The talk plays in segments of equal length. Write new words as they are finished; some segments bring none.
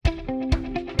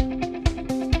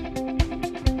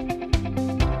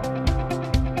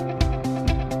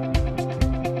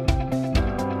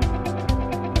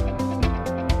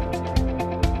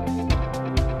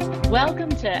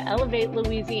to Ellevate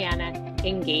Louisiana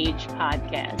Engage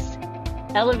podcast.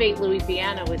 Ellevate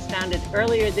Louisiana was founded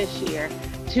earlier this year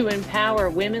to empower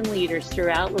women leaders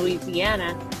throughout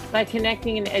Louisiana by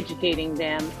connecting and educating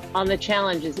them on the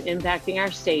challenges impacting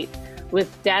our state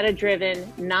with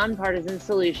data-driven, nonpartisan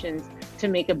solutions to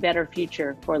make a better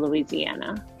future for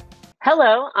Louisiana.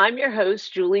 Hello, I'm your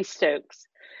host, Julie Stokes.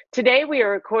 Today we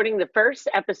are recording the first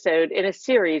episode in a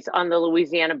series on the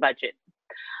Louisiana budget.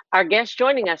 Our guest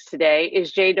joining us today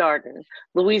is Jay Dardenne,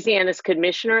 Louisiana's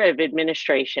Commissioner of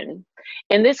Administration.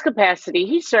 In this capacity,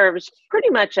 he serves pretty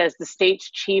much as the state's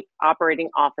Chief Operating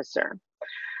Officer.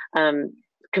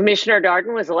 Commissioner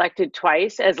Dardenne was elected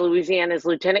twice as Louisiana's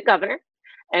Lieutenant Governor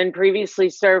and previously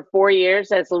served 4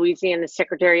 years as Louisiana's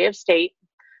Secretary of State,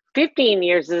 15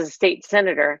 years as a state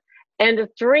senator, and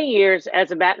 3 years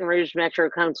as a Baton Rouge Metro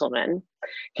Councilman.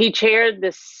 He chaired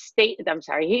the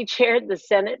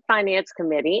Senate Finance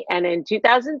Committee, and in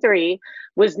 2003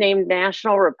 was named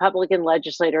National Republican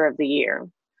Legislator of the Year.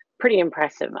 Pretty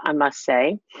impressive, I must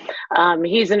say.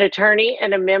 He's an attorney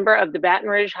and a member of the Baton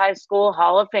Rouge High School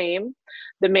Hall of Fame,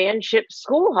 the Manship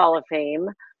School Hall of Fame,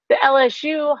 the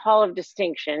LSU Hall of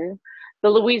Distinction,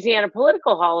 the Louisiana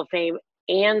Political Hall of Fame,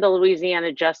 and the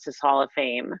Louisiana Justice Hall of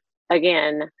Fame.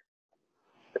 Again,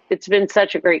 it's been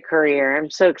such a great career. I'm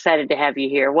so excited to have you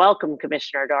here. Welcome,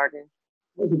 Commissioner Dardenne.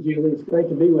 Thank you, Julie. It's great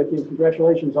to be with you.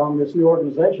 Congratulations on this new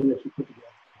organization that you put together.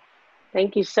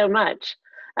 Thank you so much.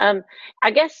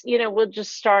 I guess, we'll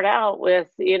just start out with,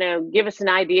 give us an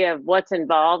idea of what's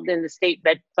involved in the state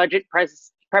budget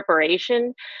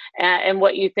preparation and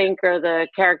what you think are the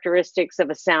characteristics of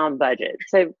a sound budget.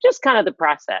 So just kind of the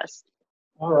process.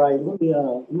 All right.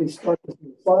 Let me start this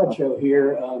slideshow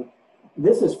here.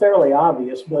 This is fairly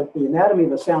obvious, but the anatomy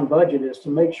of a sound budget is to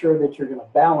make sure that you're going to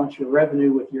balance your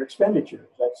revenue with your expenditures.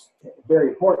 That's very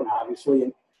important, obviously.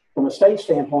 And from a state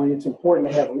standpoint, it's important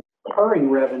to have recurring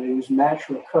revenues match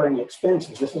recurring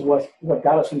expenses. This is what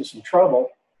got us into some trouble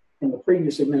in the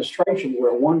previous administration,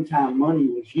 where one-time money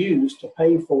was used to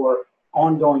pay for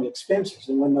ongoing expenses.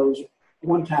 And when those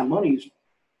one-time monies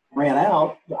ran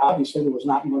out, obviously there was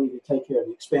not money to take care of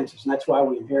the expenses. And that's why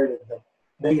we inherited the $1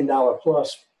 billion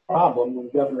plus problem when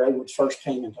Governor Edwards first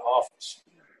came into office.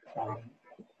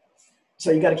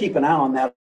 So you got to keep an eye on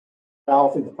that all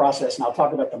through the process, and I'll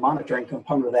talk about the monitoring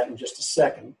component of that in just a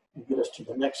second and get us to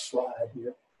the next slide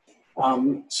here.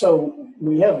 So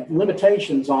we have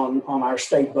limitations on our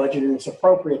state budget, and it's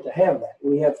appropriate to have that.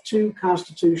 We have two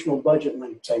constitutional budget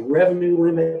limits, a revenue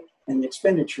limit and an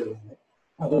expenditure limit.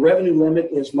 The revenue limit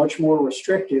is much more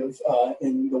restrictive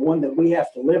in the one that we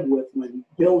have to live with when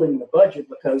building the budget,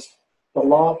 because the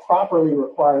law properly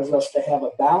requires us to have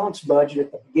a balanced budget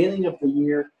at the beginning of the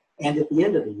year and at the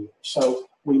end of the year. So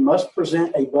we must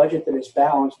present a budget that is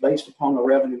balanced based upon a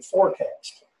revenue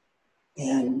forecast.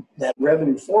 And that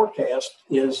revenue forecast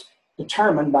is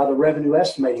determined by the Revenue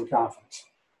Estimating Conference.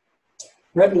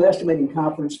 Revenue Estimating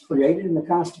Conference, created in the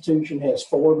Constitution, has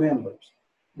 4 members.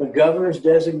 The governor's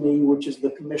designee, which is the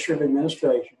Commissioner of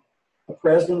Administration, the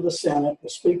President of the Senate, the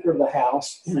Speaker of the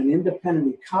House, and an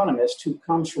independent economist who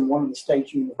comes from one of the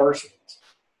state universities.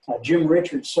 Jim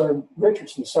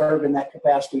Richardson served in that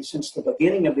capacity since the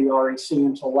beginning of the REC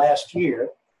until last year,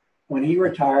 when he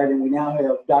retired, and we now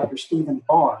have Dr. Stephen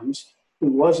Barnes, who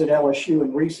was at LSU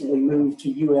and recently moved to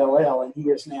ULL, and he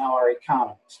is now our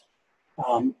economist.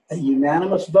 A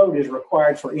unanimous vote is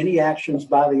required for any actions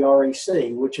by the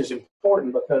REC, which is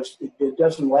important because it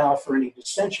doesn't allow for any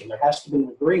dissension. There has to be an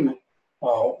agreement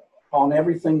on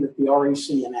everything that the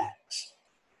REC enacts.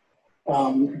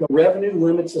 The revenue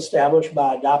limits established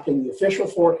by adopting the official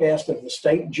forecast of the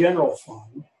State General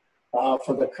Fund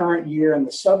for the current year and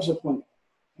the subsequent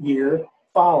year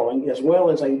following, as well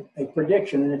as a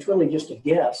prediction, and it's really just a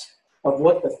guess, of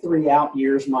what the 3 out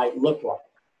years might look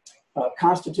like.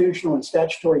 Constitutional and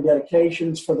statutory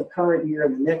dedications for the current year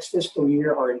and the next fiscal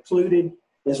year are included,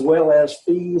 as well as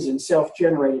fees and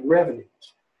self-generated revenues.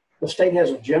 The state has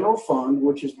a general fund,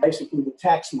 which is basically the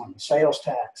tax money, sales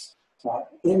tax,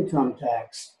 income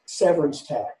tax, severance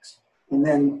tax. And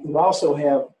then we also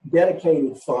have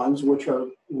dedicated funds, which are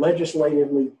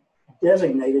legislatively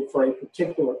designated for a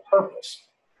particular purpose.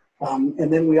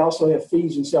 And then we also have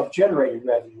fees and self-generated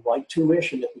revenue, like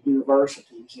tuition at the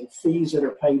universities and fees that are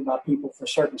paid by people for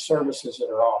certain services that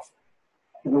are offered.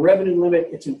 And the revenue limit,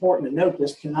 it's important to note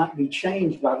this, cannot be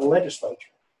changed by the legislature.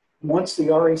 Once the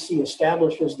REC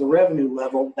establishes the revenue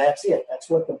level, that's it.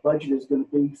 That's what the budget is going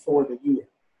to be for the year.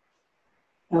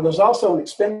 Now, there's also an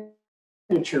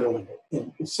expenditure limit.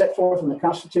 It's set forth in the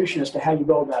Constitution as to how you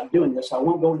go about doing this. I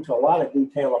won't go into a lot of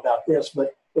detail about this,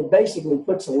 but it basically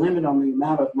puts a limit on the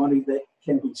amount of money that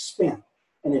can be spent.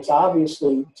 And it's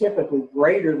obviously typically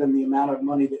greater than the amount of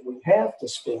money that we have to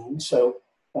spend. So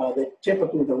that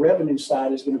typically the revenue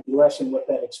side is going to be less than what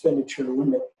that expenditure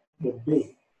limit would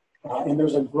be. And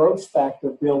there's a growth factor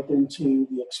built into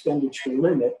the expenditure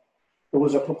limit. There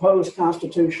was a proposed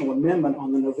constitutional amendment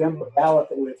on the November ballot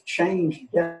that would have changed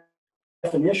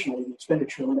definitionally the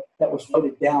expenditure limit. That was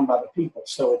voted down by the people.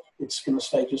 So it's going to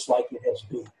stay just like it has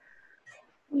been.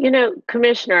 You know,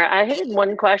 Commissioner, I had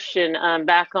one question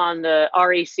back on the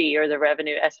REC, or the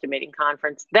Revenue Estimating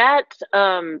Conference. That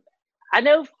I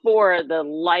know for the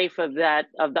life of the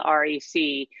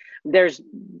REC, there's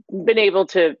been able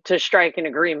to strike an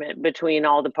agreement between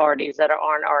all the parties that are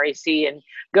on REC and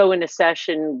go into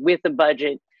session with a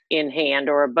budget in hand,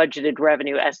 or a budgeted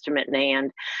revenue estimate in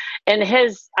hand. And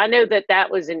I know that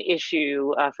was an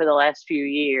issue for the last few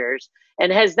years.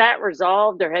 And has that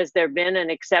resolved, or has there been an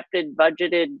accepted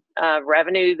budgeted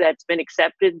revenue that's been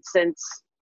accepted since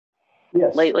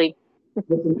lately? With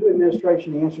the new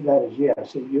administration, the answer to that is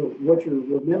yes. What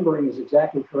you're remembering is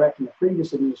exactly correct. In the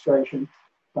previous administration,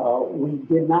 we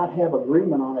did not have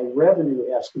agreement on a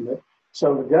revenue estimate.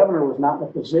 So the governor was not in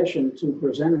a position to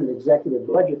present an executive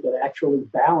budget that actually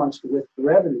balanced with the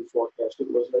revenue forecast. It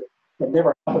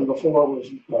never happened before. It was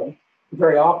a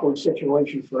very awkward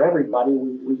situation for everybody.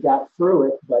 We got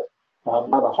through it, but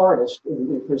by the hardest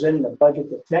in presenting a budget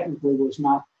that technically was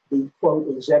not the quote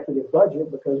executive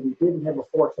budget, because we didn't have a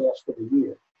forecast for the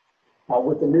year.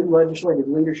 With the new legislative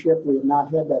leadership, we have not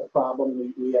had that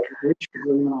problem. We have reached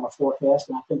agreement on a forecast,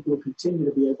 and I think we'll continue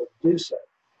to be able to do so.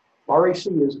 REC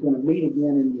is going to meet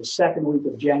again in the second week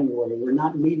of January. We're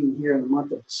not meeting here in the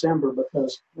month of December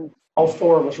because all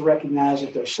four of us recognize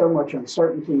that there's so much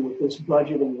uncertainty with this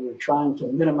budget, and we're trying to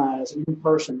minimize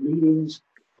in-person meetings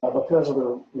because of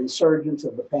the resurgence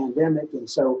of the pandemic. And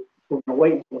so we're going to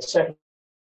wait until the second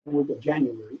week of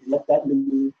January. And at that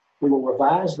meeting, we will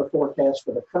revise the forecast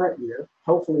for the current year.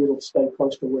 Hopefully it'll stay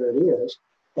close to where it is.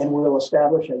 And we'll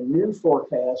establish a new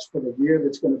forecast for the year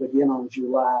that's going to begin on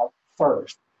July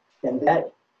 1st. And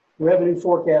that revenue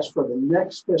forecast for the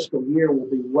next fiscal year will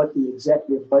be what the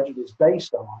executive budget is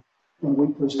based on when we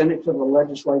present it to the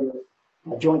legislative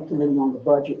joint committee on the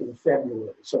budget in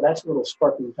February. So that's what will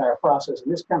start the entire process.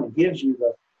 And this kind of gives you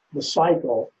the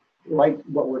cycle, right?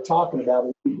 What we're talking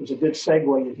about is a good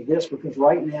segue into this, because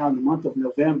right now in the month of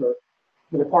November,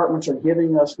 the departments are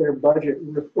giving us their budget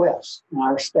requests. And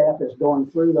our staff is going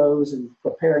through those and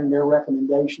preparing their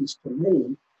recommendations to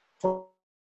me for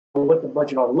what the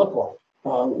budget ought to look like.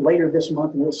 Later this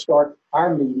month, we'll start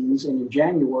our meetings, and in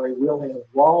January, we'll have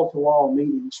wall-to-wall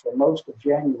meetings for most of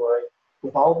January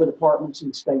with all the departments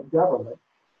in state government,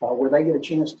 where they get a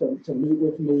chance to meet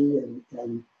with me,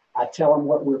 and I tell them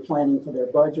what we're planning for their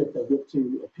budget. They get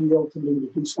to appeal to me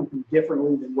to do something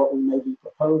differently than what we may be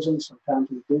proposing. Sometimes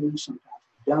we do, sometimes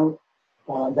we don't.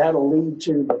 That'll lead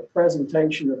to the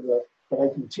presentation of a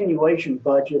continuation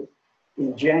budget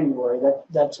in January.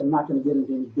 I'm not going to get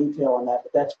into any detail on that,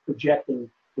 but that's projecting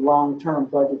long-term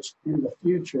budgets in the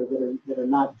future that are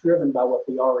not driven by what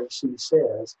the REC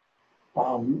says.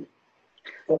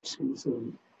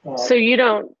 So you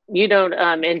don't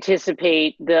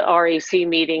anticipate the REC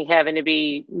meeting having to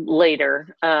be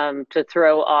later to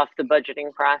throw off the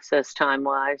budgeting process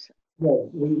time-wise? No,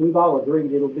 we've all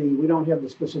agreed it'll be. We don't have the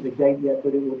specific date yet,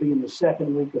 but it will be in the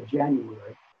second week of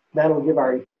January. That'll give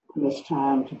our this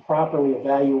time to properly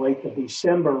evaluate the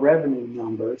December revenue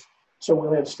numbers. So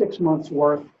we'll have 6 months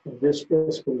worth of this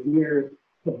fiscal year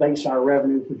to base our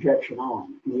revenue projection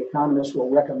on. The economists will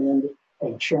recommend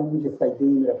a change if they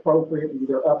deem it appropriate,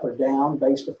 either up or down,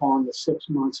 based upon the 6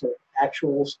 months of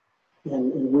actuals.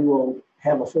 And we will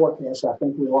have a forecast I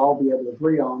think we'll all be able to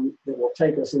agree on that will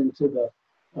take us into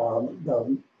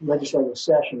the legislative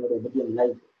session that will begin in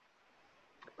April.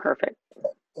 Perfect.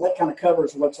 So that kind of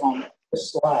covers what's on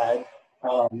this slide.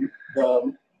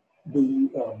 The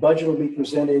budget will be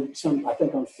presented I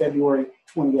think on February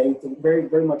 28th, very,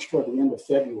 very much toward the end of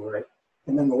February.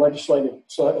 And then the legislative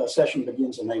session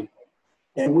begins in April.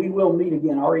 And we will meet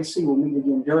again, REC will meet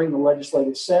again during the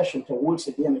legislative session to once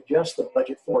again adjust the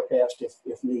budget forecast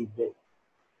if need be.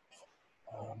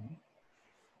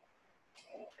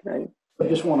 Right. I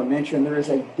just want to mention there is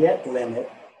a debt limit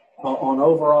on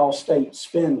overall state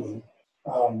spending.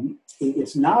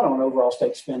 It's not on overall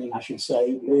state spending, I should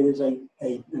say. It is an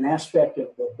aspect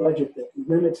of the budget that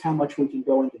limits how much we can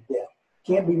go into debt.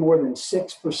 Can't be more than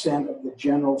 6% of the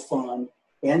general fund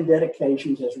and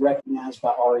dedications as recognized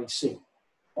by REC.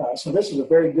 So this is a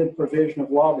very good provision of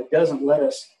law that doesn't let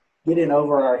us get in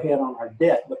over our head on our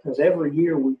debt, because every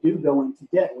year we do go into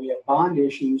debt. We have bond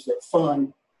issues that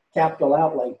fund capital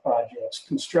outlay projects,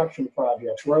 construction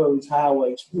projects, roads,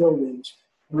 highways, buildings,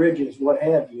 bridges, what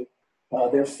have you.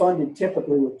 They're funded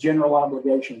typically with general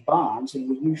obligation bonds, and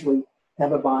we usually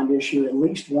have a bond issue at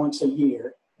least once a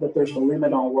year, but there's a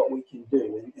limit on what we can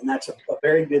do. And that's a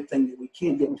very good thing, that we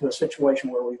can't get into a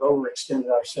situation where we've overextended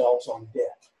ourselves on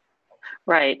debt.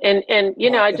 Right. And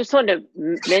you know, I just wanted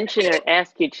to mention or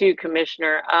ask you too,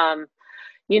 Commissioner,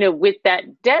 you know, with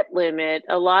that debt limit,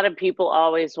 a lot of people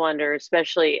always wonder,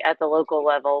 especially at the local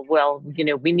level, well, you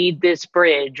know, we need this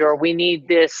bridge, or we need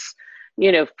this,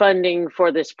 you know, funding for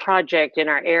this project in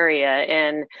our area.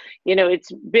 And, you know,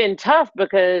 it's been tough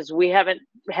because we haven't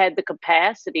had the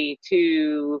capacity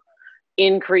to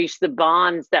increase the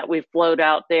bonds that we float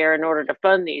out there in order to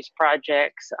fund these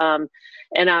projects. And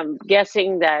I'm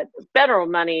guessing that federal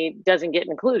money doesn't get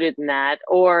included in that,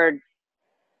 or,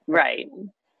 right.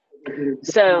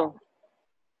 So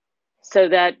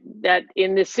that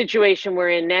in this situation we're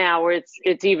in now, where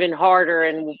it's even harder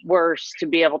and worse to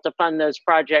be able to fund those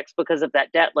projects because of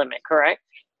that debt limit, correct?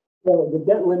 Well, the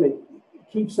debt limit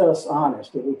keeps us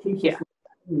honest. If it keeps us from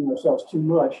paying ourselves too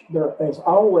much, there is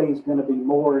always going to be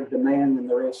more demand than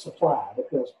there is supply,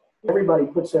 because everybody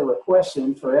puts their requests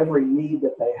in for every need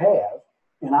that they have,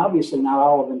 and obviously not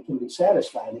all of them can be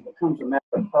satisfied. It becomes a matter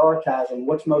of prioritizing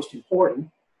what's most important.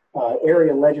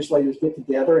 Area legislators get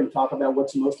together and talk about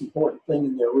what's the most important thing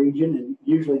in their region, and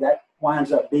usually that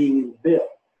winds up being in the bill.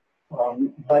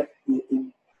 But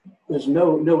there's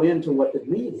no end to what the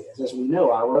need is. As we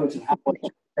know, our roads and highways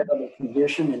are in terrible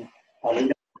condition, and we don't have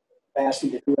the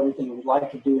capacity to do everything we'd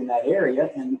like to do in that area.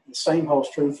 And the same holds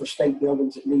true for state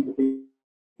buildings that need to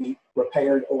be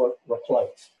repaired or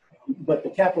replaced. But the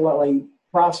capital outlay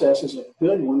process is a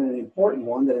good one and an important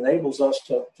one that enables us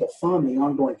to fund the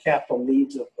ongoing capital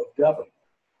needs of government.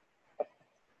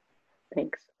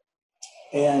 Thanks.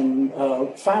 And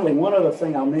finally, one other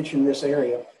thing I'll mention in this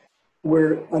area,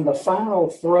 we're in the final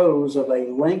throes of a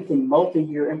lengthy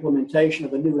multi-year implementation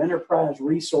of a new enterprise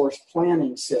resource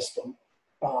planning system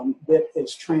that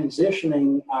is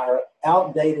transitioning our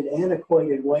outdated,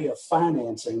 antiquated way of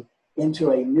financing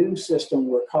into a new system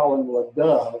we're calling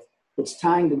LaGov. It's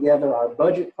tying together our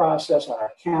budget process,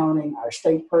 our accounting, our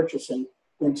state purchasing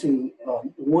into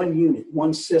one unit,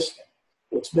 one system.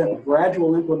 It's been a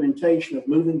gradual implementation of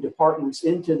moving departments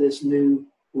into this new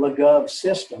LaGov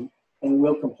system, and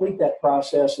we'll complete that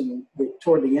process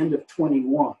toward the end of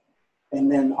 21.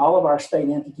 And then all of our state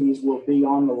entities will be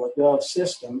on the LaGov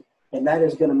system, and that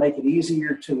is going to make it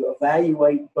easier to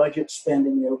evaluate budget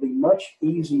spending. It'll be much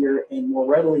easier and more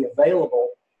readily available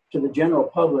to the general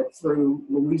public through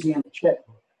Louisiana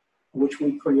Checkbook, which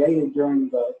we created during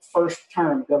the first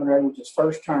term, Governor Edwards'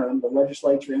 first term. The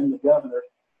legislature and the governor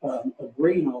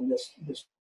agreed on this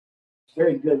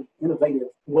very good, innovative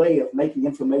way of making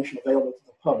information available to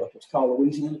the public. It's called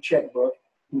Louisiana Checkbook.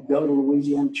 You go to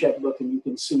Louisiana Checkbook and you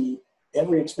can see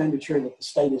every expenditure that the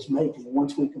state is making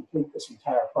once we complete this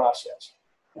entire process.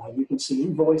 You can see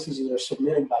invoices that are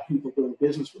submitted by people doing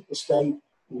business with the state.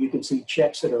 You can see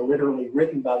checks that are literally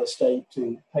written by the state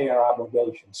to pay our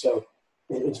obligations. So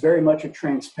it's very much a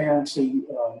transparency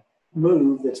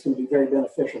move that's going to be very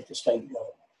beneficial to state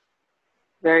government.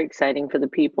 Very exciting for the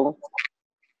people.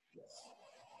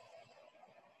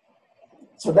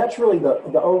 So that's really the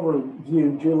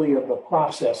overview, Julie, of the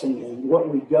process and what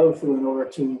we go through in order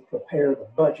to prepare the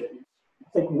budget. I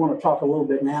think we want to talk a little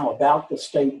bit now about the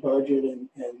state budget and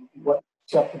what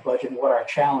makes up the budget and what our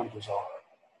challenges are.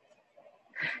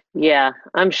 Yeah,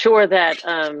 I'm sure that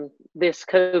this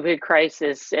COVID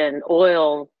crisis and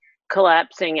oil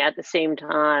collapsing at the same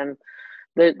time,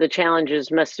 the challenges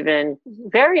must have been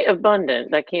very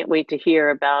abundant. I can't wait to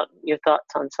hear about your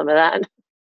thoughts on some of that.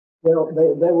 Well,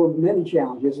 there were many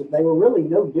challenges. They were really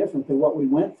no different than what we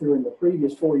went through in the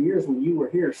previous 4 years when you were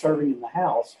here serving in the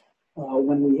House,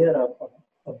 when we had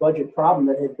a budget problem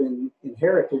that had been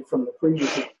inherited from the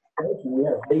previous administration. We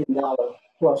had $1 billion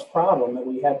plus problem that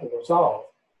we had to resolve.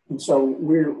 And so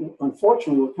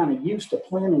unfortunately, we're kind of used to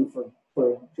planning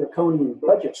for draconian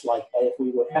budgets like that if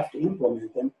we would have to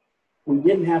implement them. We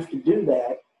didn't have to do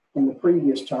that in the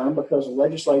previous term because the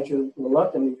legislature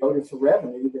reluctantly voted for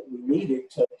revenue that we needed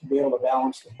to be able to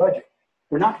balance the budget.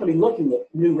 We're not going to be looking at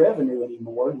new revenue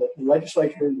anymore. The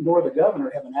legislature nor the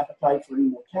governor have an appetite for any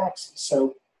more taxes.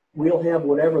 So we'll have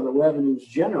whatever the revenues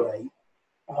generate.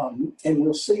 And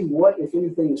we'll see what, if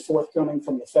anything, is forthcoming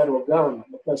from the federal government,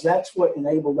 because that's what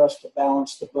enabled us to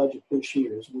balance the budget this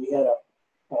year. Is we had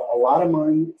a lot of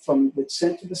money that's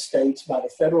sent to the states by the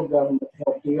federal government to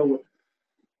help deal with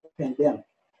the pandemic.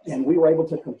 And we were able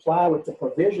to comply with the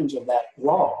provisions of that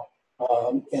law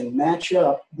and match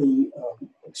up the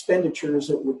expenditures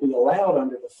that would be allowed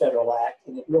under the federal act,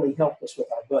 and it really helped us with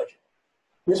our budget.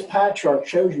 this pie chart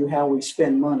shows you how we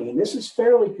spend money, and this is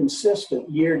fairly consistent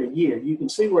year to year. You can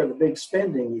see where the big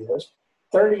spending is.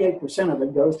 38% of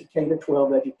it goes to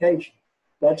K-12 education.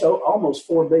 That's almost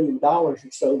 $4 billion or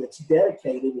so that's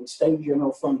dedicated in state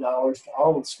general fund dollars to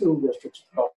all of the school districts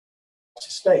across the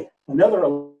state. Another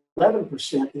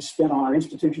 11% is spent on our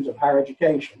institutions of higher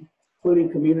education,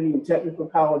 including community and technical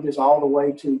colleges, all the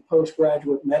way to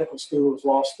postgraduate medical schools,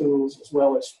 law schools, as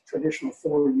well as traditional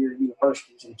 4-year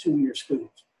universities and 2-year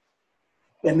schools.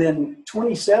 And then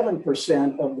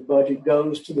 27% of the budget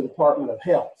goes to the Department of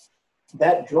Health.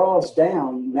 That draws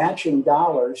down matching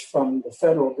dollars from the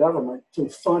federal government to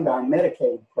fund our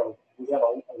Medicaid program. We have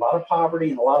a lot of poverty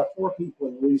and a lot of poor people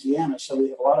in Louisiana, so we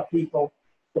have a lot of people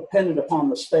dependent upon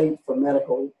the state for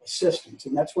medical assistance,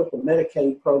 and that's what the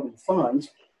Medicaid program funds.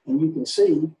 And you can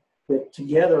see that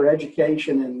together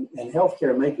education and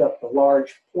healthcare make up the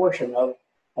large portion of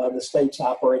the state's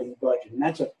operating budget, and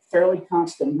that's a fairly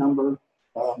constant number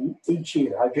each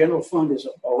year. Our general fund is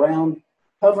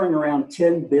hovering around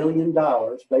 $10 billion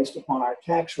based upon our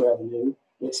tax revenue.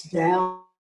 It's down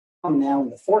now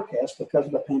in the forecast because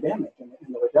of the pandemic and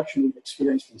the reduction we've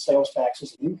experienced in sales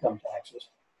taxes and income taxes.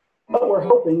 But we're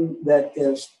hoping that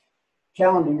as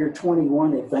calendar year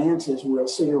 21 advances, we'll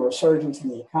see a resurgence in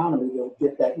the economy that'll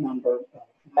get that number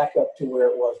back up to where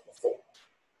it was before.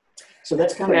 So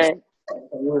that's kind of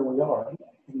where we are.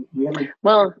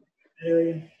 Well,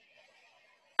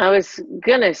 I was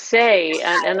going to say,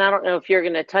 and I don't know if you're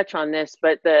going to touch on this,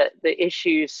 but the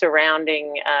issues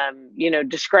surrounding,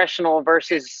 discretional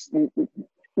versus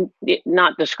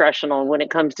not discretional when it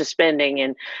comes to spending.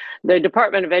 And the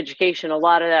Department of Education, a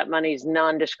lot of that money is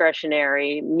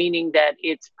non-discretionary, meaning that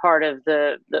it's part of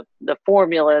the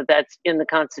formula that's in the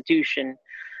Constitution.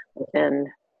 And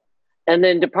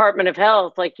then Department of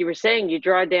Health, like you were saying, you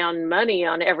draw down money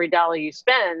on every dollar you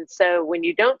spend. So when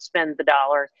you don't spend the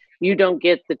dollar, you don't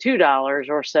get the $2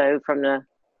 or so from the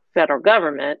federal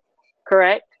government,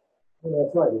 correct? Yeah,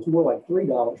 that's right. It's more like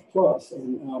 $3 plus.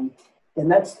 And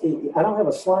that's, I don't have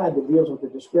a slide that deals with the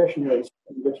discretionary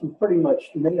spending, but you pretty much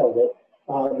nailed it.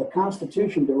 The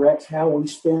Constitution directs how we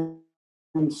spend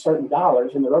certain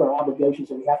dollars, and there are other obligations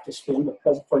that we have to spend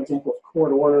because, for example, of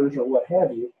court orders or what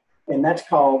have you. And that's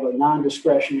called the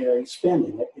non-discretionary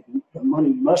spending. The money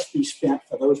must be spent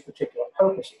for those particular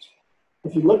purposes.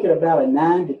 If you look at about a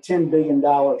 $9 to $10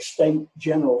 billion state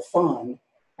general fund,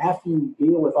 after you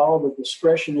deal with all the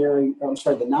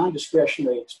the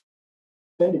non-discretionary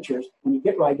expenditures, when you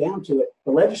get right down to it,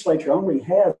 the legislature only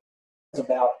has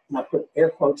about, and I put air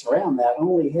quotes around that,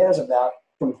 only has about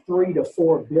from $3 to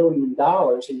 $4 billion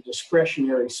in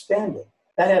discretionary spending.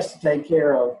 That has to take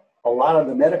care of a lot of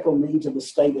the medical needs of the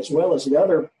state, as well as the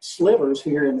other slivers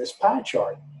here in this pie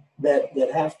chart that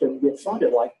have to get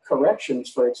funded, like corrections,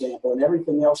 for example, and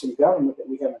everything else in government that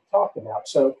we haven't talked about.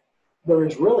 So there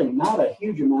is really not a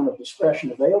huge amount of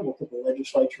discretion available to the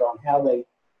legislature on how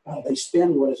they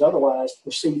spend what is otherwise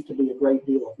perceived to be a great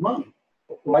deal of money.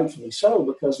 Rightfully so,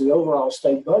 because the overall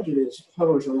state budget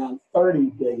hovers around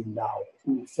 $30 billion.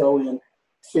 When you throw in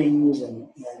fees and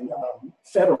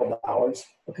federal dollars,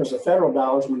 because the federal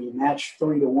dollars, when you match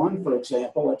 3 to 1, for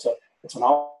example, it's an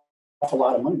awful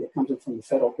lot of money that comes in from the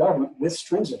federal government with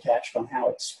strings attached on how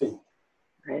it's spent.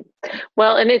 Right.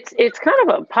 Well, and it's kind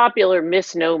of a popular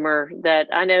misnomer that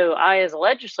I know I, as a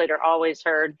legislator, always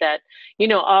heard that,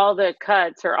 all the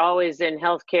cuts are always in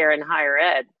healthcare and higher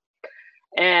ed.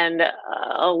 And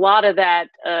a lot of that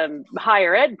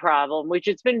higher ed problem, which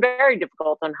it's been very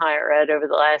difficult on higher ed over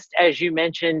the last, as you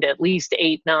mentioned, at least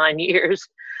 8-9 years,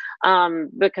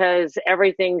 because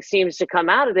everything seems to come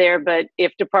out of there. But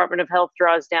if Department of Health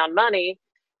draws down money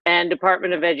and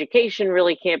Department of Education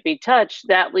really can't be touched,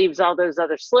 that leaves all those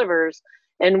other slivers.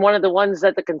 And one of the ones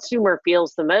that the consumer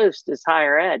feels the most is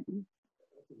higher ed.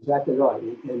 Exactly right.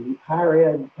 And higher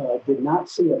ed did not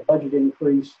see a budget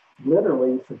increase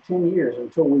literally for 10 years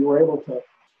until we were able to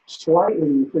slightly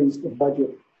increase the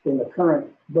budget in the current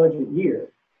budget year.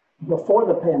 Before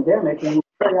the pandemic, we were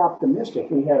very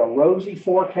optimistic. We had a rosy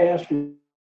forecast. We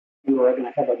were going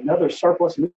to have another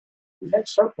surplus. We've had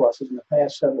surpluses in the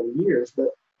past several years, but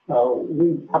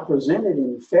I presented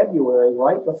in February,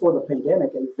 right before the pandemic,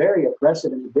 a very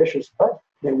aggressive and ambitious budget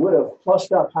that would have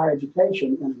plussed up higher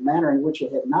education in a manner in which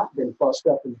it had not been plussed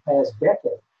up in the past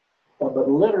decade. But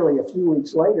literally a few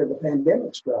weeks later, the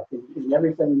pandemic struck and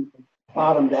everything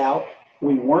bottomed out.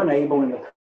 We weren't able in the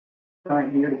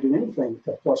current year to do anything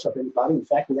to plus up anybody. In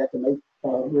fact, we had to make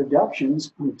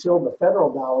reductions until the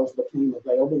federal dollars became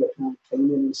available that kind of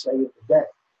came in and saved the day.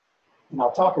 And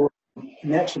I'll talk a little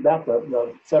next about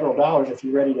the federal dollars if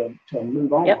you're ready to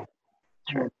move on. Yep.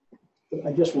 Sure.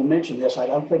 just will mention this. I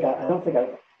don't think I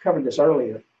covered this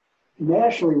earlier.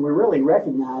 Nationally, we're really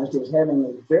recognized as having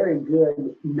a very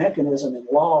good mechanism in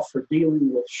law for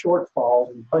dealing with shortfalls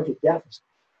and budget deficits.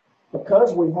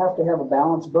 Because we have to have a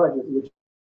balanced budget, which is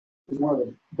one of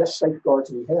the best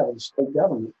safeguards we have in state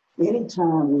government,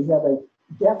 anytime we have a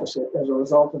deficit as a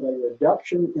result of a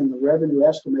reduction in the revenue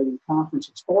estimating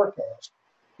conference's forecast,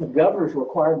 the governor is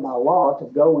required by law to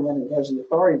go in and has the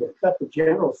authority to cut the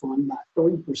general fund by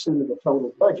 3% of the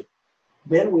total budget.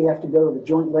 Then we have to go to the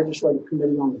Joint Legislative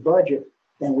Committee on the Budget,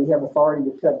 and we have authority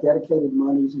to cut dedicated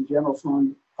monies in general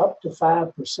fund up to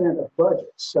 5% of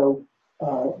budget. So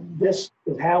this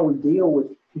is how we deal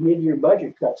with mid-year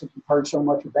budget cuts that you've heard so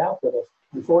much about that have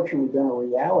unfortunately been a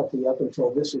reality up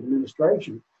until this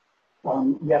administration.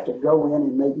 You have to go in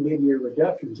and make mid-year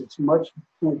reductions. It's much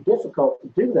more difficult to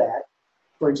do that,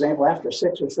 for example, after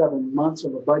 6 or 7 months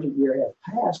of a budget year have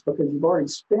passed, because you've already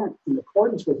spent, in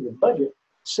accordance with your budget,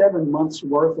 7 months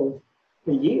worth of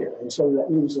the year. And so that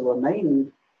means the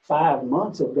remaining 5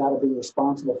 months have got to be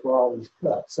responsible for all these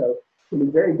cuts. So it can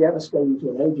be very devastating to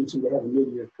an agency to have a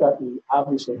mid-year cut. We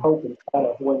obviously hope and try to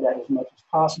avoid that as much as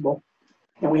possible.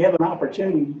 And we have an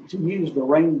opportunity to use the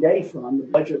rainy day fund, the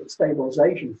budget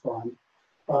stabilization fund,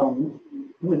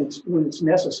 when it's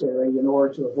necessary in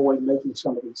order to avoid making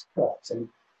some of these cuts. And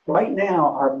right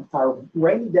now, our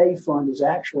rainy day fund is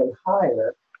actually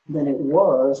higher than it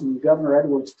was when Governor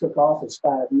Edwards took office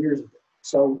 5 years ago.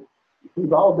 So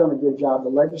we've all done a good job, the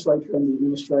legislature and the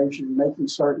administration, making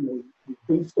certain we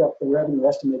beefed up the revenue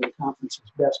estimating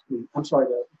conference's budget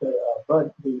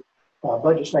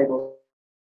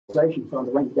stabilization fund,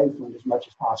 the rainy day fund, as much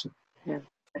as possible. Yeah.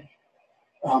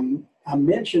 I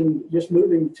mentioned, just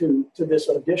moving to this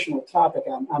additional topic,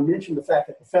 I mentioned the fact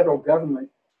that the federal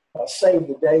government saved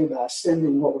the day by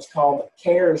sending what was called the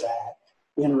CARES Act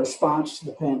in response to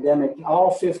the pandemic to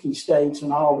all 50 states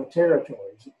and all the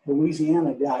territories.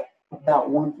 Louisiana got about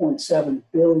 $1.7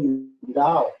 billion.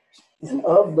 And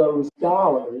of those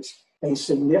dollars, a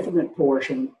significant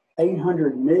portion,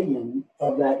 $800 million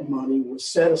of that money, was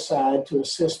set aside to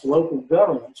assist local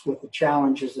governments with the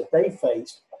challenges that they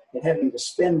faced in having to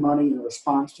spend money in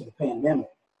response to the pandemic.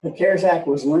 The CARES Act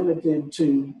was limited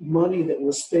to money that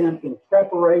was spent in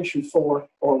preparation for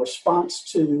or response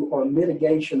to or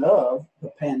mitigation of the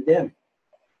pandemic.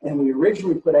 And we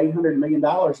originally put $800 million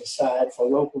aside for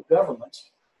local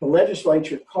governments. The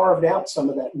legislature carved out some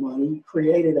of that money,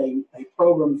 created a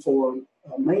program for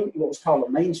what was called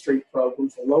a Main Street program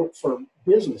for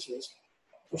businesses,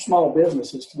 for small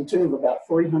businesses, to the tune of about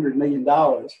 $300 million.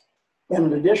 And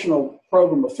an additional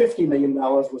program of $50 million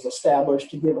was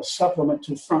established to give a supplement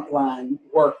to frontline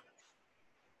workers.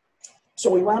 So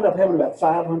we wound up having about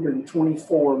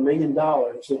 $524 million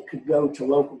that could go to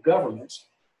local governments,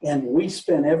 and we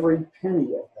spent every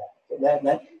penny of that.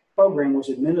 That program was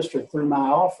administered through my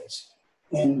office,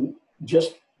 and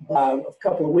just a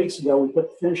couple of weeks ago, we put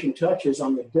the finishing touches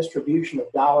on the distribution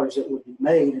of dollars that would be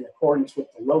made in accordance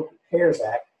with the local CARES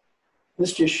Act.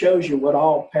 This just shows you what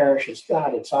all parishes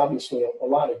got. It's obviously a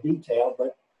lot of detail,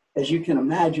 but as you can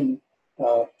imagine,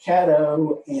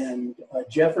 Caddo and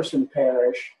Jefferson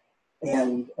Parish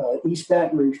and East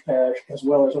Baton Rouge Parish, as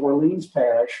well as Orleans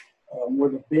Parish, were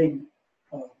the big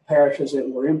parishes that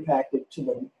were impacted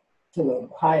to the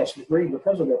highest degree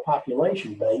because of their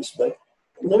population base. But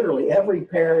literally every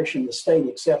parish in the state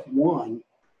except one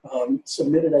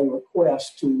submitted a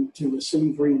request to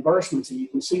receive reimbursements, and you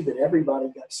can see that everybody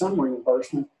got some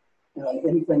reimbursement,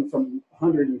 anything from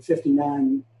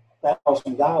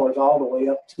 $159,000 all the way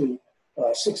up to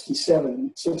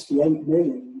 $68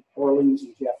 million in Orleans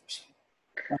and Jefferson.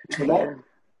 So that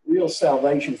real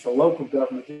salvation for local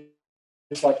government,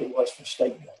 just like it was for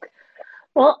state government.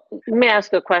 Well, let me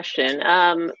ask a question.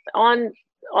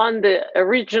 On the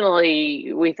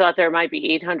originally, we thought there might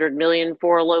be 800 million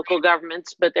for local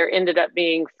governments, but there ended up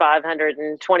being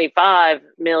 525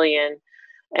 million,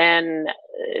 and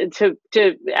to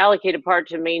allocate a part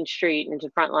to Main Street and to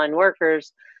frontline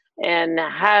workers. And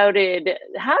how did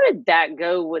that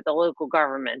go with the local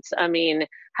governments? I mean,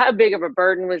 how big of a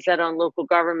burden was that on local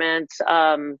governments?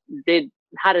 How did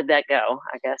that go,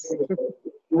 I guess? It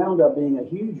wound up being a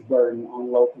huge burden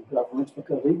on local governments,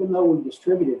 because even though we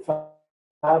distributed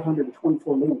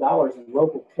 $524 million in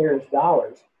local CARES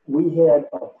dollars, we had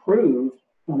approved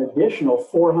an additional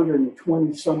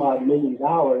 $420 some odd million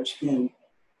in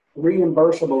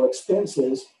reimbursable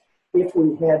expenses if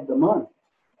we had the money.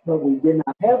 But we did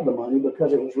not have the money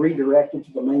because it was redirected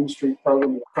to the Main Street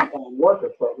program and the frontline worker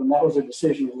program. That was a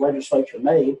decision the legislature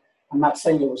made. I'm not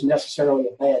saying it was necessarily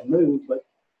a bad move, but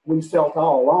we felt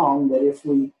all along that if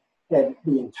we had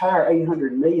the entire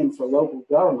 800 million for local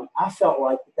government, I felt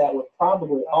like that would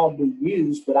probably all be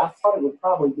used, but I thought it would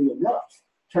probably be enough.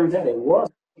 Turns out it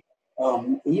wasn't.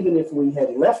 Even if we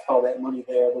had left all that money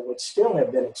there, there would still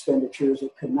have been expenditures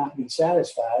that could not be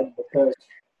satisfied because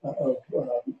of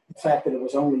the fact that it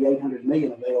was only 800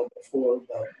 million available for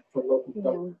local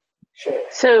government share.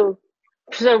 So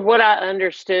what I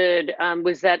understood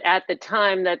was that at the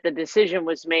time that the decision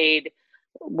was made,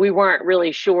 we weren't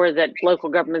really sure that local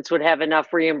governments would have enough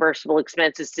reimbursable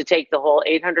expenses to take the whole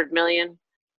 800 million.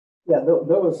 Yeah, there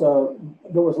was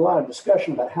a lot of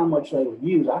discussion about how much they would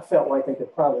use. I felt like they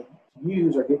could probably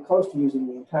use or get close to using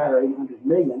the entire 800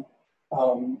 million.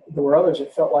 There were others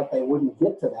that felt like they wouldn't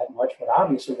get to that much, but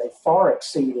obviously they far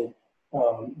exceeded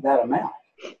that amount.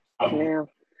 Yeah.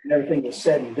 Everything was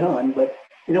said and done, but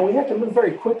we have to move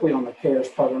very quickly on the CARES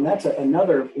program. That's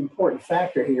another important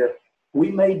factor here. We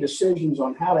made decisions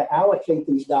on how to allocate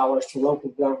these dollars to local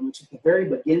governments at the very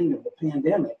beginning of the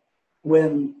pandemic,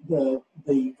 when the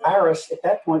virus at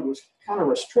that point was kind of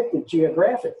restricted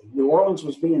geographically. New Orleans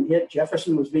was being hit,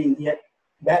 Jefferson was being hit,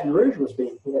 Baton Rouge was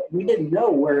being hit. We didn't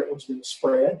know where it was going to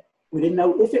spread. We didn't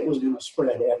know if it was going to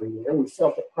spread everywhere. We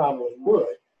felt it probably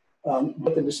would.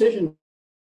 But the decision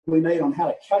we made on how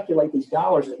to calculate these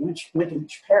dollars that went to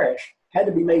each parish had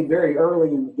to be made very early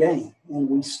in the game. And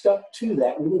we stuck to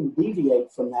that. We didn't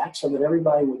deviate from that so that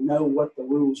everybody would know what the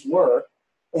rules were.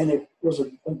 And it was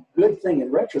a good thing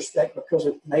in retrospect because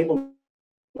it enabled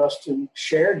us to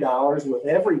share dollars with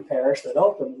every parish that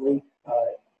ultimately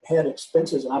had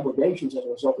expenses and obligations as a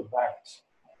result of the virus.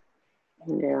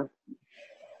 Yeah.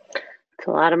 It's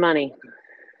a lot of money.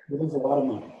 It is a lot of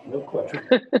money, no question.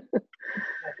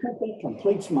 I think that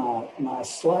completes my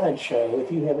slideshow.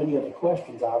 If you have any other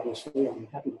questions, obviously, I'm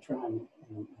happy to try and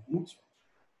answer.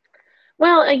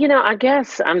 Well, I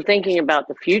guess I'm thinking about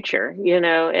the future,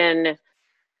 and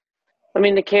I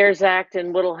mean, the CARES Act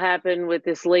and what'll happen with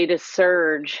this latest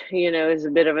surge, is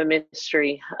a bit of a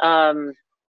mystery.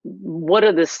 What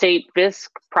do the state fisc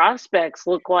prospects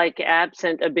look like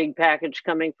absent a big package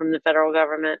coming from the federal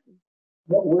government?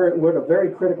 Well, we're at a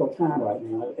very critical time right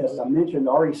now. As I mentioned,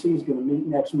 REC is going to meet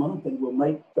next month, and we'll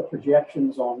make the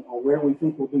projections on where we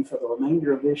think we'll be for the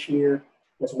remainder of this year,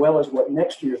 as well as what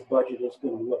next year's budget is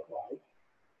going to look like.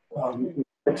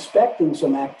 We're expecting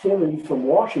some activity from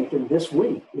Washington this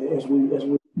week as we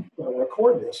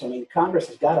record this. I mean, Congress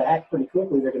has got to act pretty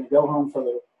quickly. They're going to go home for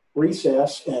the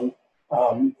recess, and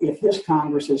if this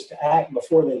Congress is to act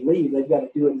before they leave, they've got to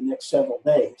do it in the next several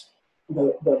days.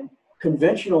 The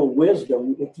conventional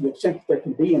wisdom, to the extent that there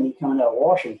can be any coming out of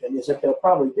Washington, is that they'll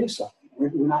probably do something.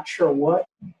 We're not sure what.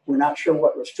 We're not sure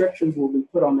what restrictions will be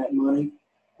put on that money.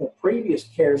 The previous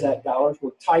CARES Act dollars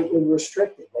were tightly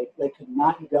restricted. They could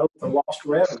not go for lost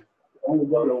revenue. They could only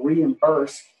go to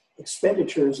reimburse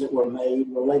expenditures that were made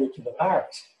related to the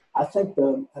virus. I think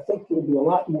there'll be a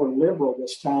lot more liberal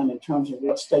this time in terms of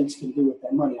what states can do with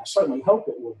that money. I certainly hope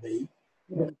it will be.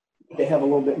 They have a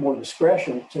little bit more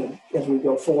discretion as we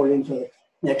go forward into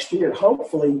next year.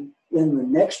 Hopefully, in the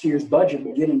next year's budget,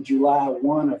 beginning July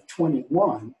 1 of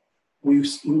 21, we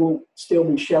won't still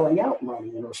be shelling out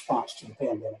money in response to the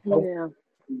pandemic. Yeah.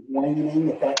 Waning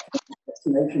at that point,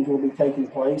 vaccinations will be taking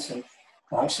place, and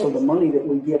so the money that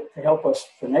we get to help us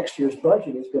for next year's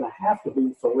budget is going to have to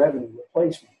be for revenue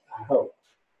replacement, I hope.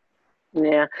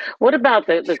 Yeah. What about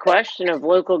the question of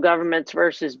local governments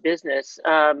versus business?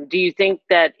 Do you think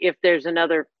that if there's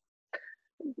another,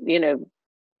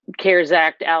 CARES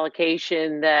Act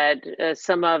allocation, that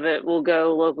some of it will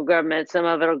go local government, some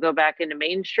of it will go back into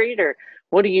Main Street, or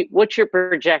what's your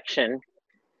projection?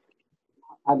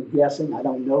 I'm guessing, I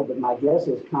don't know, but my guess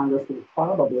is Congress will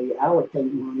probably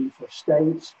allocate money for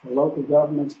states, for local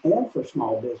governments, and for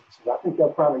small businesses. I think they'll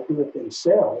probably do it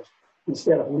themselves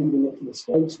instead of leaving it to the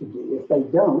states to do. If they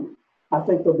don't, I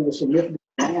think there'll be a significant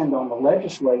demand on the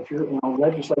legislature and on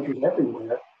legislatures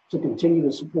everywhere to continue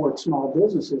to support small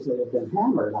businesses that have been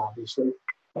hammered, obviously,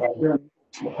 during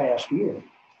the past year.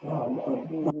 There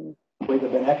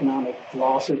have been economic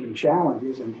losses and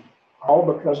challenges, and all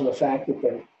because of the fact that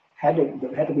there had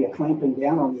to be a clamping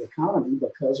down on the economy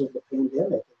because of the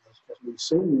pandemic. As we've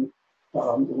seen,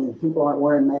 when people aren't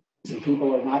wearing masks and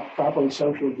people are not properly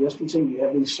socially distancing, you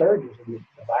have these surges, and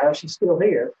the virus is still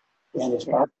here, and it's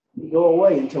probably going to go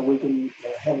away until we can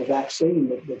have a vaccine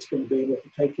that's going to be able to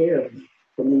take care of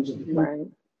the needs of the people. Right.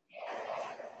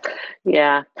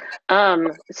 Yeah.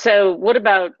 So what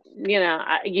about,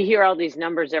 you hear all these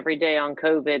numbers every day on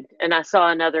COVID, and I saw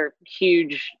another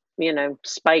huge,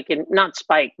 spike, and not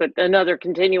spike, but another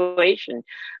continuation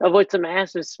of what's a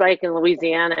massive spike in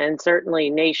Louisiana and certainly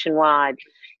nationwide.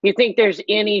 You think there's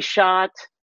any shot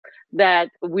that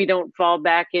we don't fall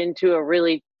back into a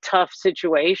really tough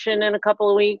situation in a couple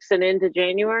of weeks and into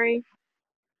January?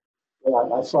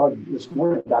 Well, I saw this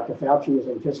morning Dr. Fauci is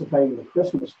anticipating the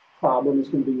Christmas problem is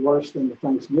going to be worse than the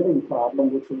Thanksgiving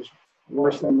problem, which was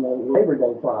worse than the Labor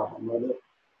Day problem, or the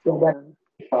go back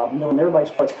problem. When everybody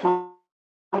starts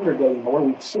congregating more,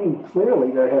 we've seen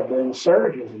clearly there have been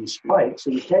surges and spikes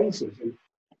in cases.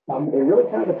 And it really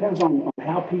kind of depends on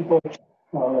how people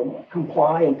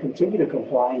comply and continue to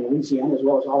comply in Louisiana as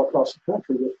well as all across the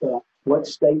country with what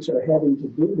states are having to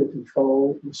do to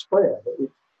control the spread.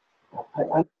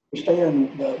 I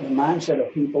understand the mindset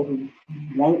of people who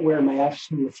won't wear masks,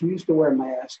 who refuse to wear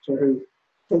masks, or who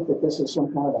think that this is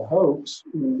some kind of a hoax.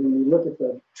 When you look at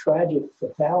the tragic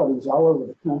fatalities all over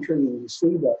the country and you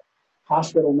see the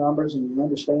hospital numbers and you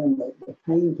understand the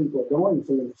pain people are going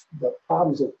through and the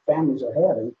problems that families are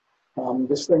having,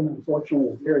 this thing unfortunately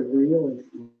is very real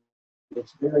and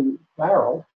it's very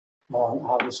viral,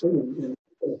 obviously, and it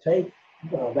will take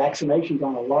vaccinations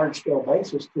on a large-scale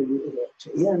basis to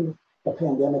end the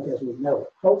pandemic as we know it.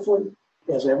 Hopefully,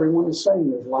 as everyone is saying,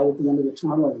 there's light at the end of the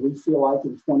tunnel, and we feel like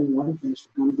in 21 things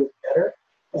are going to get better,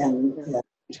 and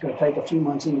it's going to take a few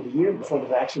months into the year before the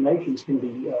vaccinations can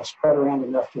be spread around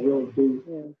enough to really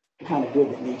do the kind of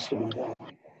good that needs to be done.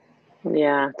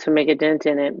 Yeah, to make a dent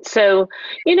in it. So,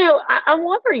 I'm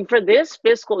wondering for this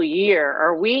fiscal year,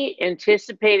 are we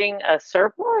anticipating a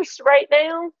surplus right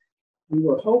now? We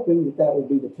were hoping that would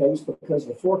be the case because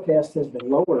the forecast has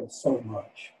been lowered so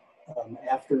much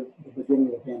after the beginning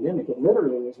of the pandemic. It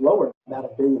literally was lowered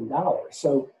about $1 billion.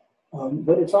 So,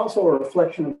 but it's also a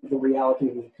reflection of the reality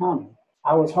of the economy.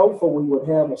 I was hopeful we would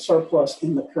have a surplus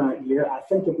in the current year. I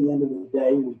think at the end of the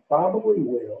day, we probably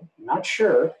will. Not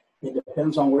sure. It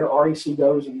depends on where REC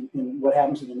goes and what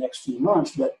happens in the next few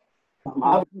months. But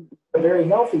obviously, a very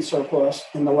healthy surplus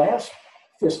in the last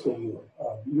fiscal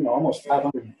year, almost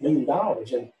 $500 million.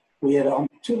 And we had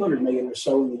 $200 million or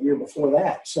so in the year before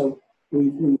that. So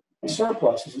we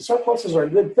surpluses. And surpluses are a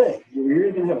good thing.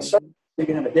 You're going to have a surplus, you're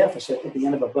going to have a deficit at the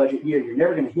end of a budget year. You're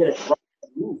never going to hit it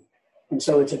right. And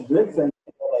so it's a good thing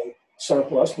to have a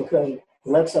surplus because it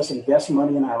lets us invest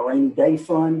money in our rainy day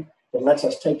fund. It lets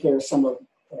us take care of some of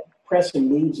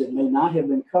pressing needs that may not have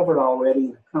been covered already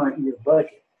in the current year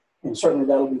budget. And certainly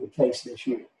that'll be the case this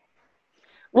year.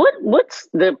 What's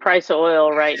the price of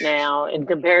oil right now in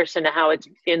comparison to how it's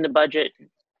in the budget?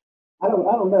 I don't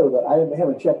know. I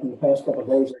haven't checked in the past couple of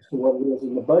days as to what it is.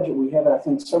 In the budget, we have it, I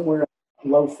think, somewhere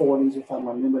low 40s, if I'm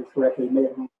remembering correctly, maybe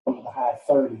in the high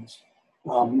 30s.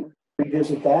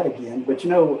 Revisit that again. But,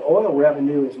 oil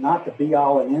revenue is not the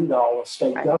be-all and end-all of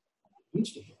state government. It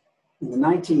used to be. In the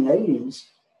 1980s,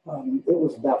 it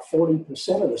was about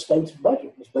 40% of the state's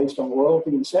budget was based on royalty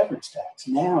and severance tax.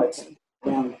 Now it's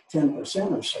around 10%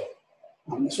 or so.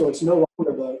 So it's no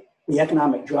longer the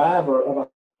economic driver of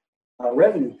our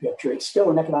revenue picture. It's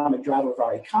still an economic driver of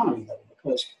our economy, though,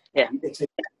 because it's a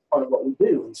part of what we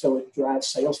do. And so it drives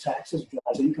sales taxes,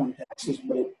 drives income taxes,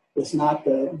 but it's not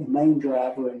the main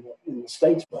driver in the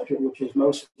state's budget, which is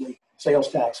mostly sales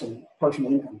tax and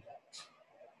personal income tax.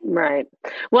 Right.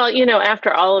 Well,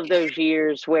 after all of those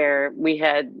years where we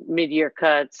had mid-year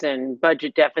cuts and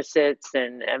budget deficits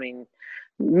and,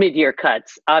 mid-year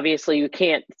cuts, obviously you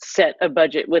can't set a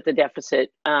budget with a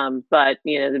deficit, but,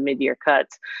 the mid-year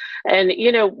cuts. And,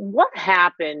 what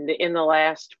happened in the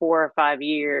last 4 or 5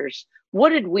 years? What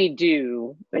did we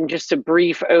do? And just a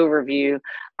brief overview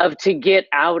to get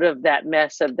out of that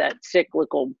mess of that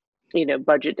cyclical,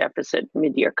 budget deficit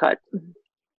mid-year cut.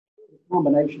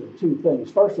 Combination of two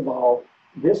things. First of all,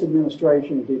 this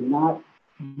administration did not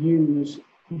use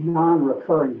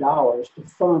non-recurring dollars to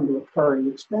fund recurring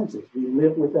expenses. We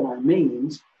live within our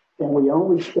means, and we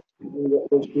only spend what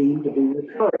was deemed to be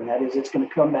recurring. That is, it's going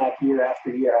to come back year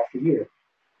after year after year.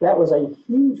 That was a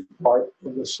huge part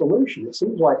of the solution. It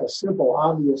seems like a simple,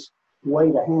 obvious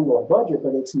way to handle a budget,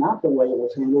 but it's not the way it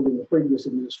was handled in the previous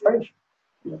administration.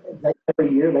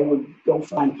 Every year they would go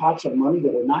find pots of money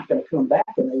that were not going to come back,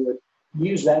 and they would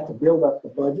use that to build up the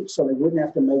budget so they wouldn't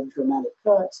have to make dramatic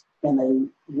cuts and they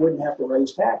wouldn't have to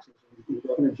raise taxes. The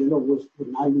Governor General would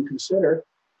not even consider,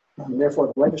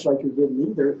 therefore the legislature didn't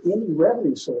either, any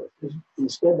revenue source.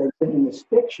 Instead, they lived in this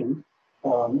fiction,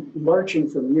 lurching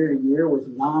from year to year with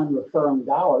non-recurring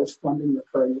dollars funding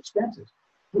recurring expenses.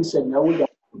 We said, no, we got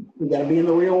to be in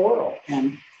the real world.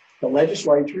 And the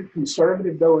legislature,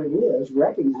 conservative though it is,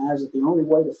 recognized that the only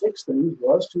way to fix things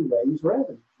was to raise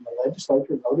revenue. And the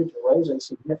legislature voted to raise a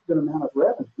significant amount of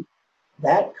revenue.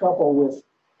 That, coupled with,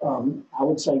 I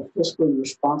would say, fiscally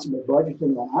responsible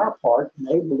budgeting on our part,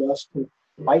 enabled us to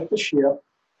right the ship,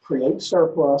 create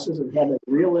surpluses, and have a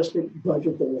realistic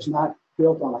budget that was not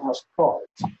built on a house of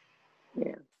cards.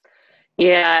 Yeah.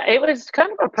 Yeah, it was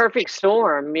kind of a perfect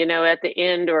storm, at the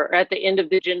end of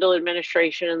the Jindal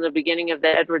administration and the beginning of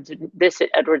the Edwards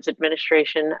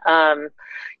administration.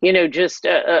 Just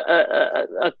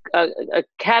a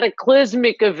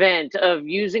cataclysmic event of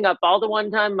using up all the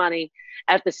one-time money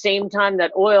at the same time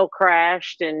that oil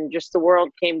crashed and just the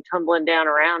world came tumbling down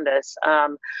around us.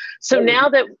 So now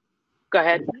that, go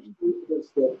ahead.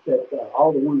 That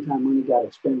all the one-time money got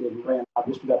expended and ran out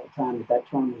just about the time that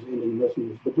term was ending and this one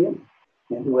was beginning.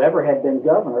 And whoever had been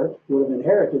governor would have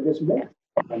inherited this mess.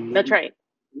 That's right.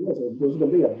 There's going to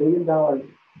be a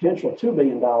potential $2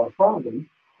 billion problem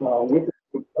with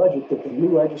the budget that the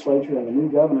new legislature and the new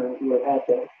governor would have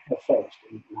to have faced.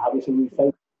 And obviously,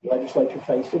 the legislature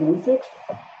faced it and we fixed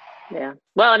it. Yeah.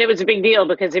 Well, and it was a big deal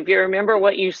because if you remember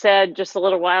what you said just a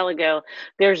little while ago,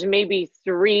 there's maybe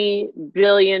 $3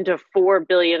 billion to $4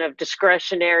 billion of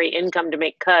discretionary income to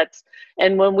make cuts.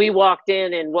 And when we walked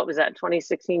in what was that,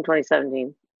 2016,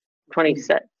 2017,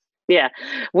 27? Yeah.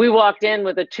 We walked in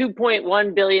with a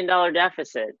 $2.1 billion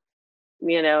deficit,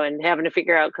 and having to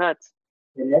figure out cuts.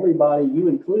 And everybody, you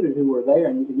included, who were there,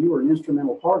 and you were an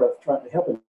instrumental part of trying to help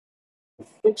them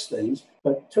fix things,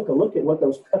 but took a look at what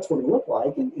those cuts would look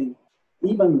like, and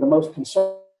even the most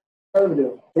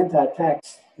conservative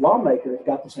anti-tax lawmakers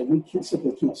got to say, we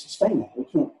simply can't sustain that. We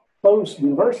can't close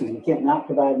universities. We can't not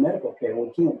provide medical care.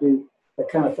 We can't do the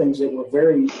kind of things that were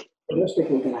very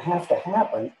realistically going to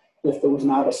happen if there was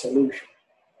not a solution.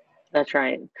 That's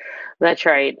right. That's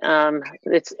right.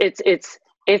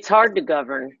 It's hard to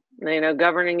govern.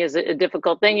 Governing is a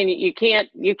difficult thing, and you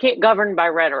can't govern by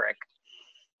rhetoric.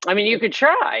 I mean, you could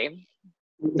try.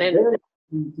 It's very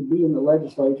easy to be in the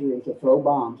legislature and to throw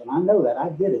bombs. And I know that. I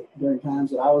did it during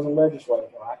times that I was a legislator.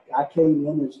 I came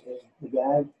in as the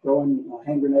guy throwing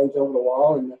hand grenades over the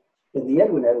wall in the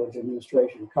Edwards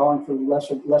administration, calling for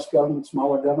less government,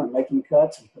 smaller government, making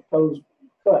cuts and proposed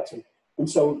cuts. And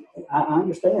so I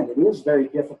understand it is very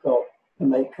difficult to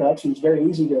make cuts, and it's very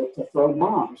easy to throw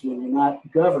bombs when you're not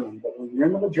governing. But when you're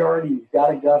in the majority, you've got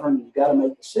to govern, you've got to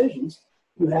make decisions.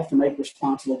 You have to make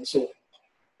responsible decisions.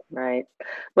 Right.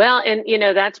 Well, and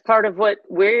that's part of what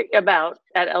we're about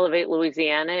at Ellevate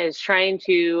Louisiana, is trying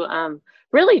to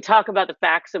really talk about the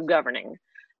facts of governing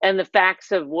and the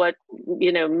facts of what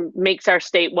makes our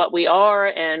state what we are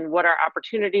and what our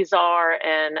opportunities are,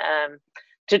 and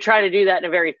to try to do that in a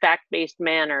very fact-based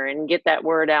manner and get that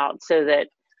word out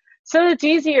so it's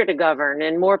easier to govern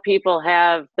and more people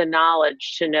have the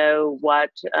knowledge to know what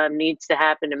needs to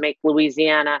happen to make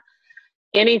Louisiana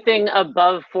anything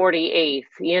above 48th.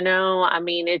 I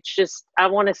mean, it's just, I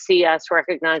want to see us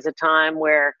recognize a time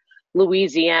where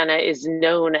Louisiana is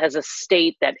known as a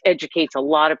state that educates a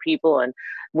lot of people, and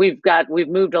we've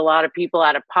moved a lot of people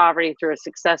out of poverty through a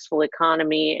successful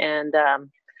economy, and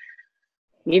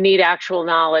you need actual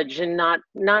knowledge and not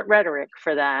rhetoric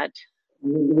for that.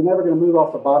 We're never going to move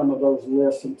off the bottom of those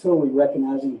lists until we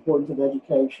recognize the importance of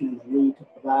education and the need to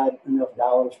provide enough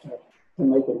dollars to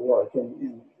make it work.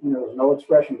 And there's no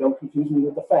expression, don't confuse me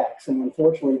with the facts. And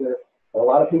unfortunately, there are a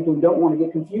lot of people who don't want to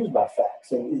get confused by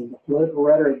facts. And the political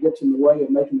rhetoric gets in the way of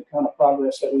making the kind of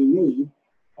progress that we need.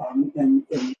 And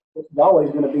it's always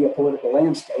going to be a political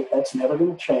landscape. That's never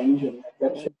going to change, and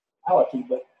that's reality.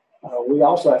 But we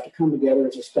also have to come together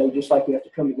as a state, just like we have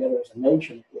to come together as a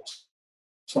nation at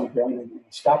some point, and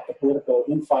stop the political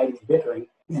infighting and bickering,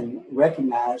 and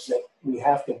recognize that we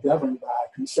have to govern by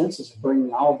consensus of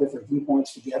bringing all different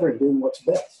viewpoints together and doing what's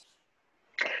best.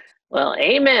 Well,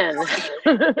 amen.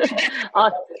 Your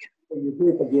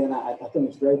group again, I think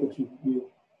it's great that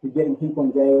you're getting people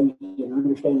engaged and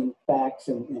understanding facts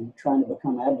and trying to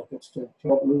become advocates to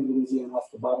help move Louisiana off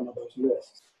the bottom of those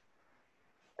lists.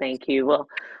 Thank you. Well,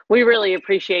 we really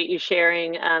appreciate you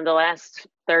sharing the last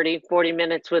 30, 40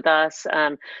 minutes with us.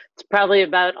 It's probably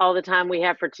about all the time we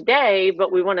have for today,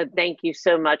 but we want to thank you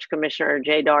so much, Commissioner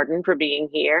Jay Dardenne, for being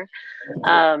here.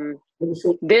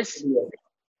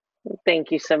 Thank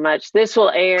you so much. This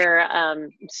will air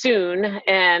soon.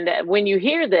 And when you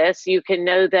hear this, you can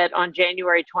know that on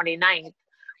January 29th,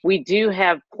 we do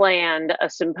have planned a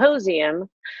symposium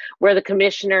where the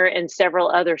commissioner and several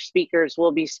other speakers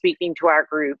will be speaking to our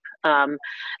group.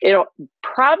 It'll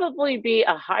probably be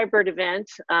a hybrid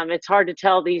event. It's hard to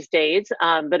tell these days,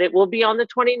 but it will be on the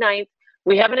 29th.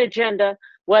 We have an agenda.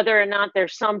 Whether or not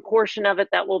there's some portion of it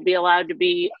that will be allowed to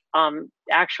be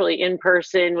actually in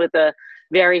person with a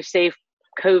very safe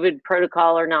COVID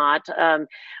protocol or not,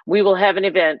 we will have an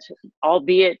event,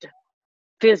 albeit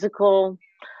physical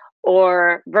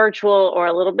or virtual or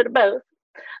a little bit of both.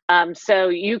 So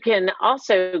you can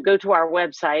also go to our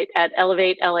website at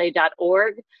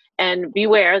ellevatela.org, and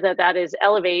beware that that is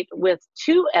Ellevate with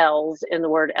 2 L's in the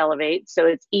word elevate. So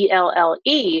it's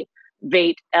ELLE,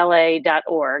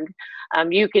 vatela.org.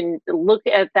 You can look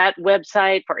at that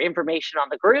website for information on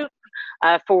the group,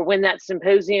 for when that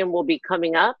symposium will be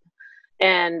coming up,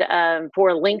 and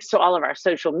for links to all of our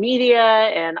social media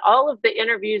and all of the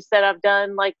interviews that I've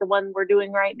done, like the one we're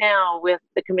doing right now with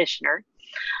the commissioner.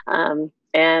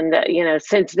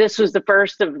 Since this was the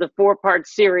first of the 4-part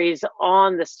series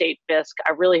on the state fisc,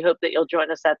 I really hope that you'll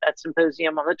join us at that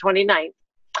symposium on the 29th.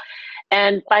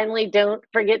 And finally, don't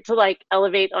forget to like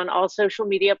Ellevate on all social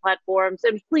media platforms,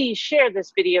 and please share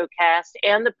this video cast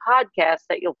and the podcast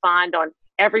that you'll find on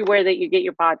everywhere that you get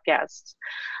your podcasts,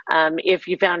 if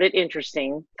you found it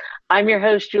interesting. I'm your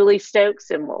host, Julie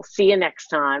Stokes, and we'll see you next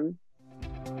time.